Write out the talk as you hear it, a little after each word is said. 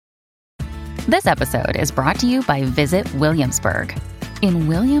This episode is brought to you by Visit Williamsburg. In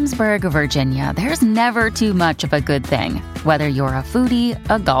Williamsburg, Virginia, there's never too much of a good thing. Whether you're a foodie,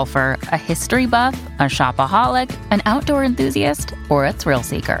 a golfer, a history buff, a shopaholic, an outdoor enthusiast, or a thrill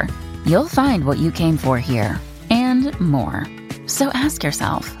seeker, you'll find what you came for here and more. So ask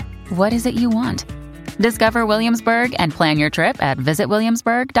yourself, what is it you want? Discover Williamsburg and plan your trip at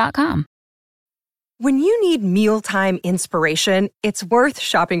visitwilliamsburg.com. When you need mealtime inspiration, it's worth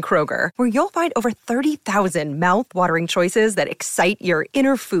shopping Kroger, where you'll find over 30,000 mouth-watering choices that excite your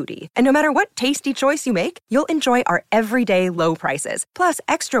inner foodie. And no matter what tasty choice you make, you'll enjoy our everyday low prices, plus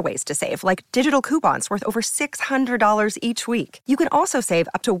extra ways to save, like digital coupons worth over $600 each week. You can also save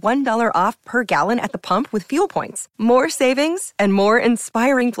up to $1 off per gallon at the pump with fuel points. More savings and more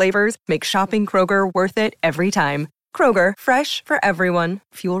inspiring flavors make shopping Kroger worth it every time. Kroger, fresh for everyone.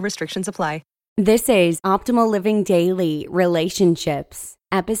 Fuel restrictions apply. This is Optimal Living Daily Relationships,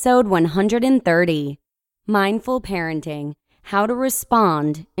 episode 130, Mindful Parenting, How to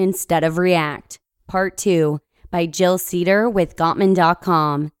Respond Instead of React, part 2, by Jill Cedar with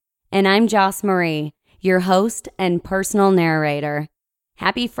Gottman.com. And I'm Joss Marie, your host and personal narrator.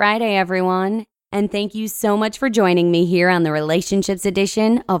 Happy Friday, everyone, and thank you so much for joining me here on the Relationships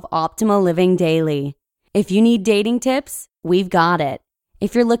edition of Optimal Living Daily. If you need dating tips, we've got it.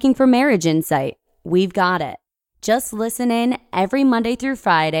 If you're looking for marriage insight, we've got it. Just listen in every Monday through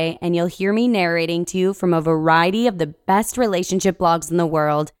Friday and you'll hear me narrating to you from a variety of the best relationship blogs in the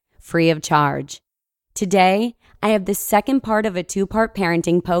world, free of charge. Today, I have the second part of a 2-part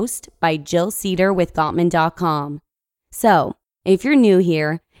parenting post by Jill Cedar with Gottman.com. So, if you're new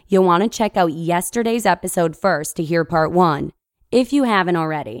here, you'll want to check out yesterday's episode first to hear part 1, if you haven't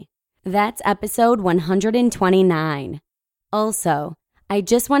already. That's episode 129. Also, I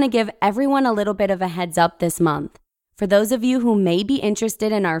just want to give everyone a little bit of a heads up this month. For those of you who may be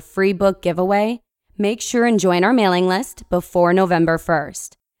interested in our free book giveaway, make sure and join our mailing list before November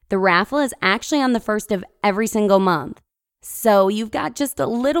 1st. The raffle is actually on the 1st of every single month, so you've got just a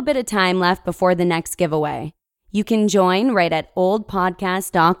little bit of time left before the next giveaway. You can join right at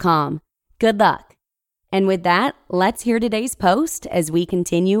oldpodcast.com. Good luck. And with that, let's hear today's post as we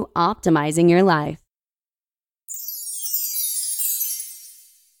continue optimizing your life.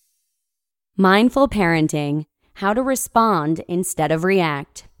 Mindful Parenting, How to Respond Instead of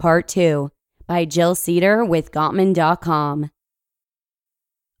React, Part 2, by Jill Cedar with Gottman.com.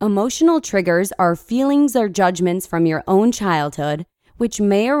 Emotional triggers are feelings or judgments from your own childhood, which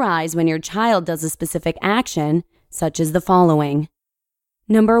may arise when your child does a specific action, such as the following.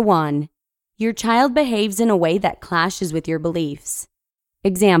 Number 1. Your child behaves in a way that clashes with your beliefs.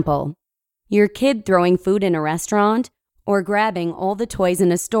 Example, your kid throwing food in a restaurant or grabbing all the toys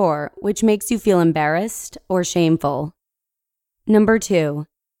in a store, which makes you feel embarrassed or shameful. Number 2.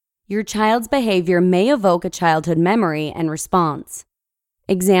 Your child's behavior may evoke a childhood memory and response.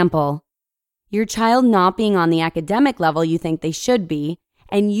 Example, your child not being on the academic level you think they should be,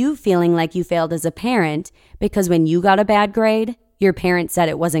 and you feeling like you failed as a parent because when you got a bad grade, your parent said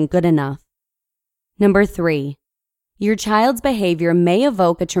it wasn't good enough. Number 3. Your child's behavior may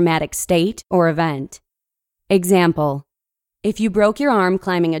evoke a traumatic state or event. Example, if you broke your arm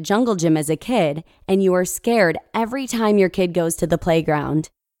climbing a jungle gym as a kid and you are scared every time your kid goes to the playground.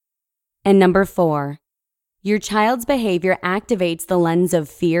 And number 4, your child's behavior activates the lens of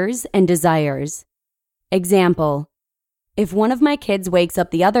fears and desires. Example, if one of my kids wakes up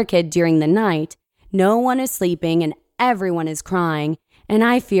the other kid during the night, no one is sleeping and everyone is crying, and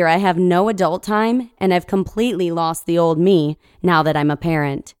I fear I have no adult time and I've completely lost the old me now that I'm a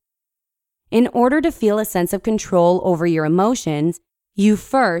parent. In order to feel a sense of control over your emotions, you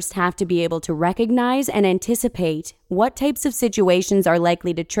first have to be able to recognize and anticipate what types of situations are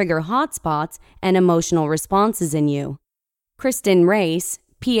likely to trigger hotspots and emotional responses in you. Kristen Race,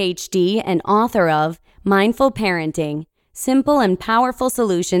 PhD and author of Mindful Parenting, Simple and Powerful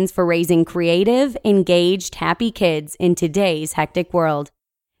Solutions for Raising Creative, Engaged, Happy Kids in Today's Hectic World,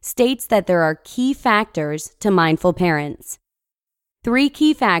 states that there are key factors to mindful parents. 3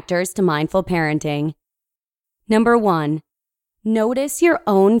 key factors to mindful parenting. Number 1, notice your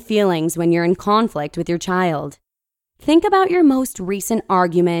own feelings when you're in conflict with your child. Think about your most recent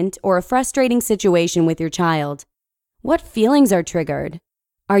argument or a frustrating situation with your child. What feelings are triggered?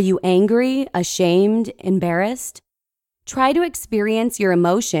 Are you angry, ashamed, embarrassed? Try to experience your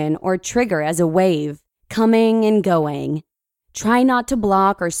emotion or trigger as a wave, coming and going. Try not to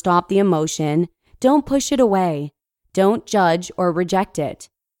block or stop the emotion. Don't push it away. Don't judge or reject it.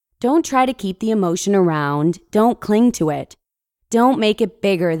 Don't try to keep the emotion around. Don't cling to it. Don't make it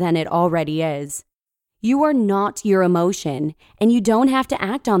bigger than it already is. You are not your emotion, and you don't have to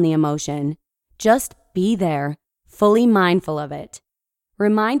act on the emotion. Just be there, fully mindful of it.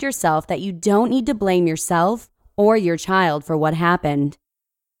 Remind yourself that you don't need to blame yourself or your child for what happened.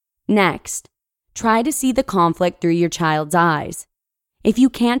 Next, try to see the conflict through your child's eyes. If you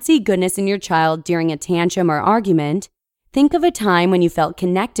can't see goodness in your child during a tantrum or argument, think of a time when you felt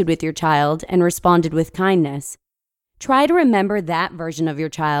connected with your child and responded with kindness. Try to remember that version of your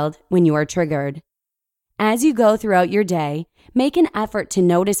child when you are triggered. As you go throughout your day, make an effort to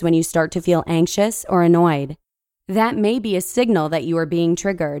notice when you start to feel anxious or annoyed. That may be a signal that you are being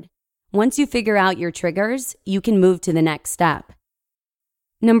triggered. Once you figure out your triggers, you can move to the next step.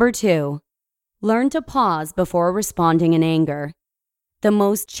 Number 2, learn to pause before responding in anger. The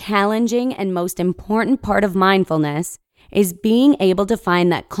most challenging and most important part of mindfulness is being able to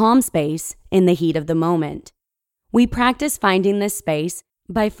find that calm space in the heat of the moment. We practice finding this space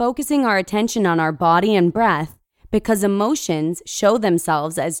by focusing our attention on our body and breath because emotions show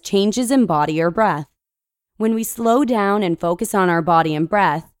themselves as changes in body or breath. When we slow down and focus on our body and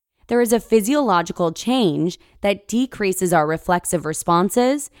breath, there is a physiological change that decreases our reflexive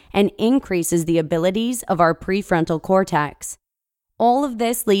responses and increases the abilities of our prefrontal cortex. All of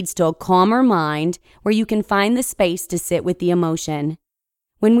this leads to a calmer mind where you can find the space to sit with the emotion.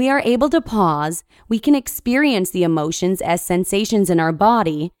 When we are able to pause, we can experience the emotions as sensations in our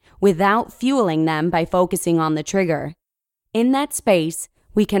body without fueling them by focusing on the trigger. In that space,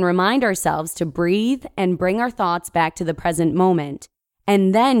 we can remind ourselves to breathe and bring our thoughts back to the present moment,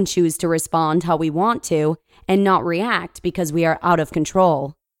 and then choose to respond how we want to and not react because we are out of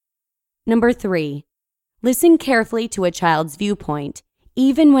control. Number 3, listen carefully to a child's viewpoint,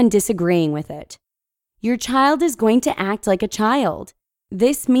 even when disagreeing with it. Your child is going to act like a child.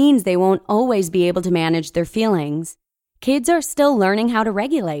 This means they won't always be able to manage their feelings. Kids are still learning how to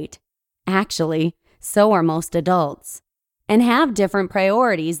regulate. Actually, so are most adults, and have different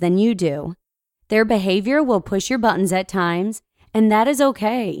priorities than you do. Their behavior will push your buttons at times, and that is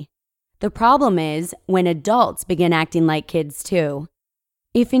okay. The problem is when adults begin acting like kids too.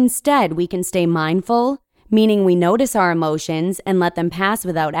 If instead we can stay mindful, meaning we notice our emotions and let them pass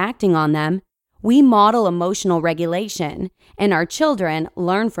without acting on them, we model emotional regulation, and our children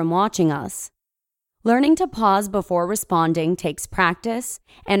learn from watching us. Learning to pause before responding takes practice,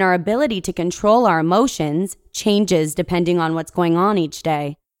 and our ability to control our emotions changes depending on what's going on each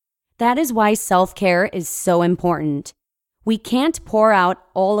day. That is why self-care is so important. We can't pour out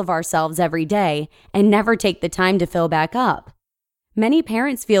all of ourselves every day and never take the time to fill back up. Many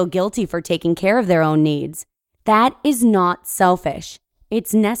parents feel guilty for taking care of their own needs. That is not selfish.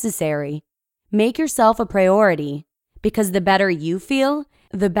 It's necessary. Make yourself a priority, because the better you feel,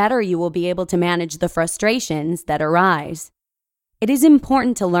 the better you will be able to manage the frustrations that arise. It is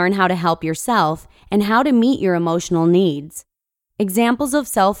important to learn how to help yourself and how to meet your emotional needs. Examples of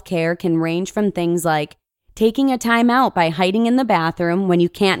self-care can range from things like taking a time out by hiding in the bathroom when you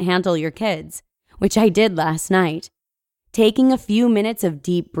can't handle your kids, which I did last night, taking a few minutes of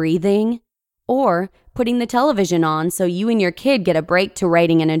deep breathing, or putting the television on so you and your kid get a break to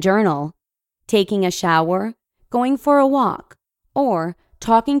writing in a journal, taking a shower, going for a walk, or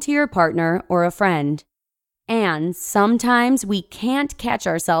talking to your partner or a friend. And sometimes we can't catch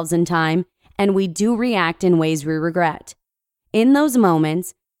ourselves in time, and we do react in ways we regret. In those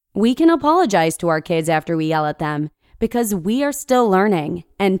moments, we can apologize to our kids after we yell at them, because we are still learning,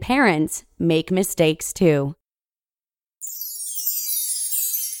 and parents make mistakes too.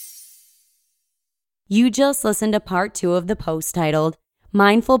 You just listened to part 2 of the post titled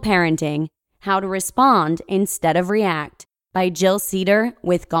Mindful Parenting: How to Respond Instead of React by Jill Cedar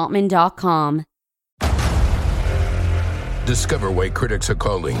with Gottman.com. Discover why critics are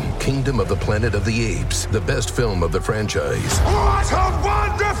calling Kingdom of the Planet of the Apes the best film of the franchise. What a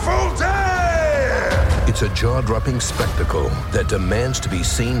wonderful day! It's a jaw-dropping spectacle that demands to be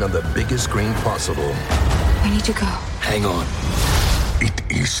seen on the biggest screen possible. We need to go. Hang on. It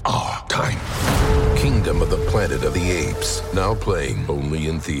is our time. Kingdom of the Planet of the Apes. Now playing only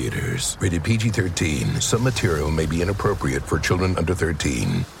in theaters. Rated PG-13. Some material may be inappropriate for children under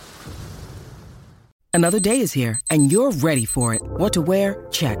 13. Another day is here, and you're ready for it. What to wear?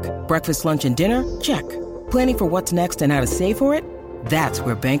 Check. Breakfast, lunch, and dinner? Check. Planning for what's next and how to save for it? That's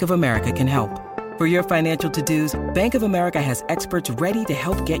where Bank of America can help. For your financial to-dos, Bank of America has experts ready to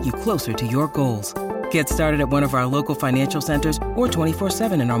help get you closer to your goals. Get started at one of our local financial centers or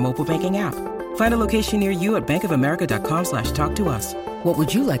 24/7 in our mobile banking app. Find a location near you at bankofamerica.com/talktous. What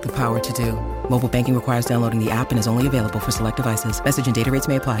would you like the power to do? Mobile banking requires downloading the app and is only available for select devices. Message and data rates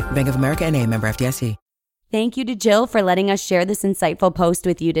may apply. Bank of America NA, member FDIC. Thank you to Jill for letting us share this insightful post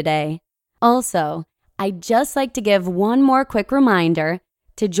with you today. Also, I'd just like to give one more quick reminder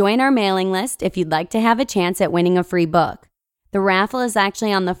to join our mailing list if you'd like to have a chance at winning a free book. The raffle is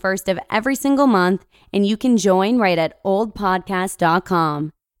actually on the first of every single month, and you can join right at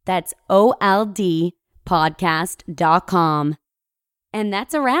oldpodcast.com. That's OLDpodcast.com. And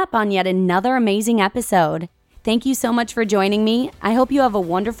that's a wrap on yet another amazing episode. Thank you so much for joining me. I hope you have a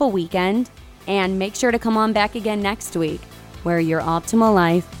wonderful weekend, and make sure to come on back again next week, where your optimal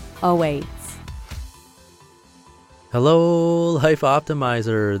life awaits. Hello, Life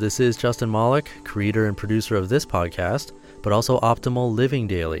Optimizer. This is Justin Malik, creator and producer of this podcast, but also Optimal Living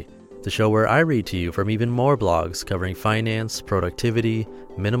Daily, the show where I read to you from even more blogs covering finance, productivity,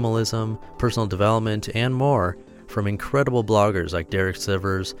 minimalism, personal development, and more from incredible bloggers like Derek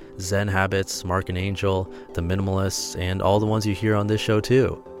Sivers, Zen Habits, Mark and Angel, The Minimalists, and all the ones you hear on this show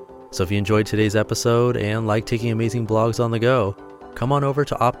too. So if you enjoyed today's episode and like taking amazing blogs on the go, come on over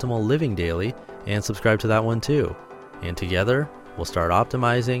to Optimal Living Daily and subscribe to that one too. And together, we'll start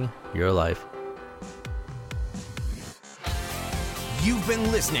optimizing your life. You've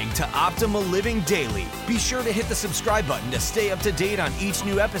been listening to Optimal Living Daily. Be sure to hit the subscribe button to stay up to date on each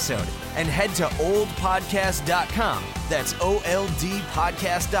new episode, and head to oldpodcast.com. That's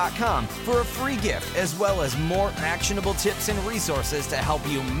OLDpodcast.com for a free gift, as well as more actionable tips and resources to help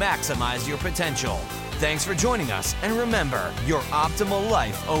you maximize your potential. Thanks for joining us, and remember, your optimal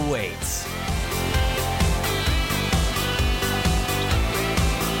life awaits.